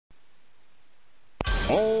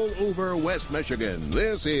All over West Michigan,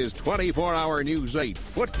 this is 24-hour News 8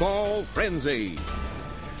 Football Frenzy.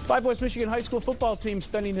 5 West Michigan high school football teams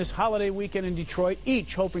spending this holiday weekend in Detroit,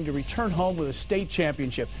 each hoping to return home with a state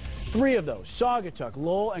championship. 3 of those, Saugatuck,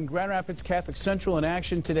 Lowell, and Grand Rapids Catholic Central in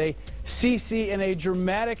action today. CC in a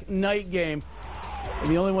dramatic night game, and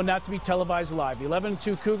the only one not to be televised live. The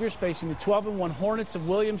 11-2 Cougars facing the 12-1 Hornets of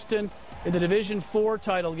Williamston in the Division IV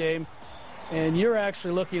title game. And you're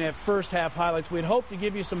actually looking at first half highlights. We'd hoped to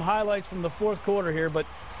give you some highlights from the fourth quarter here, but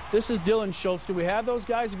this is Dylan Schultz. Do we have those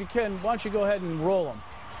guys? If you can, why don't you go ahead and roll them?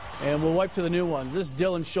 And we'll wipe to the new ones. This is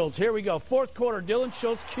Dylan Schultz. Here we go. Fourth quarter, Dylan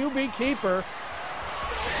Schultz, QB keeper.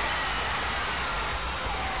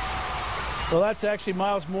 Well, that's actually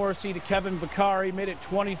Miles Morrissey to Kevin Vicari. Made it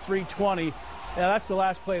 23-20. Yeah, that's the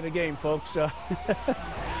last play of the game, folks.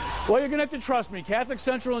 Well, you're going to have to trust me. Catholic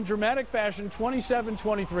Central in dramatic fashion,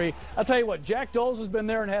 27-23. I'll tell you what, Jack Doles has been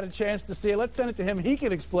there and had a chance to see it. Let's send it to him. He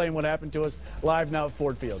can explain what happened to us live now at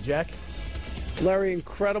Ford Field. Jack? Larry,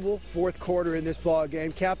 incredible fourth quarter in this ball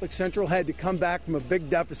game. Catholic Central had to come back from a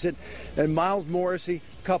big deficit, and Miles Morrissey,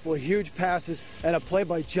 a couple of huge passes, and a play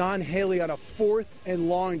by John Haley on a 4th and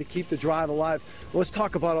long to keep the drive alive. Let's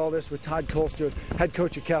talk about all this with Todd Colster, head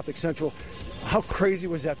coach of Catholic Central. How crazy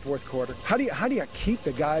was that fourth quarter? How do you keep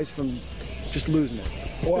the guys from just losing it?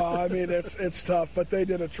 Well, I mean, it's tough, but they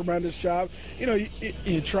did a tremendous job. You know,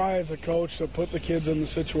 you try as a coach to put the kids in the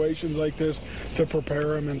situations like this to prepare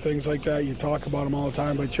them and things like that. You talk about them all the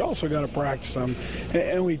time, but you also got to practice them.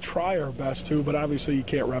 And we try our best to, but obviously you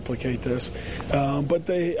can't replicate this. But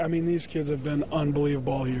these kids have been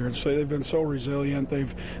unbelievable all year. So they've been so resilient.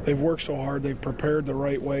 They've worked so hard. They've prepared the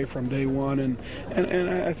right way from day one, and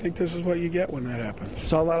I think this is what you get when that happens.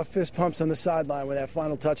 Saw a lot of fist pumps on the sideline when that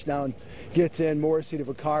final touchdown gets in. Morrissey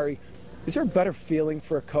to Vicari. Is there a better feeling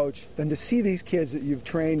for a coach than to see these kids that you've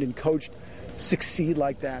trained and coached succeed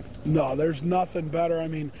like that? No, there's nothing better. I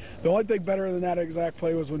mean, the only thing better than that exact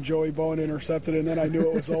play was when Joey Bowen intercepted, and then I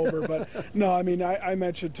knew it was over. But no, I mean, I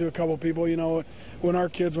mentioned to a couple people, you know, when our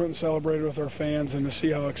kids went and celebrated with our fans and to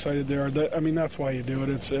see how excited they are, that's why you do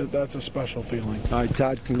it. That's a special feeling. All right,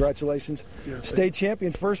 Todd, congratulations. Yeah, state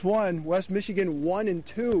champion, first one. West Michigan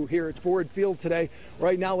 1-2 here at Ford Field today.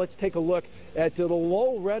 Right now, let's take a look at the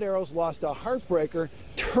Lowell Red Arrows lost a heartbreaker.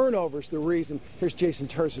 Turnovers the reason. Here's Jason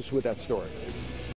Tersis with that story.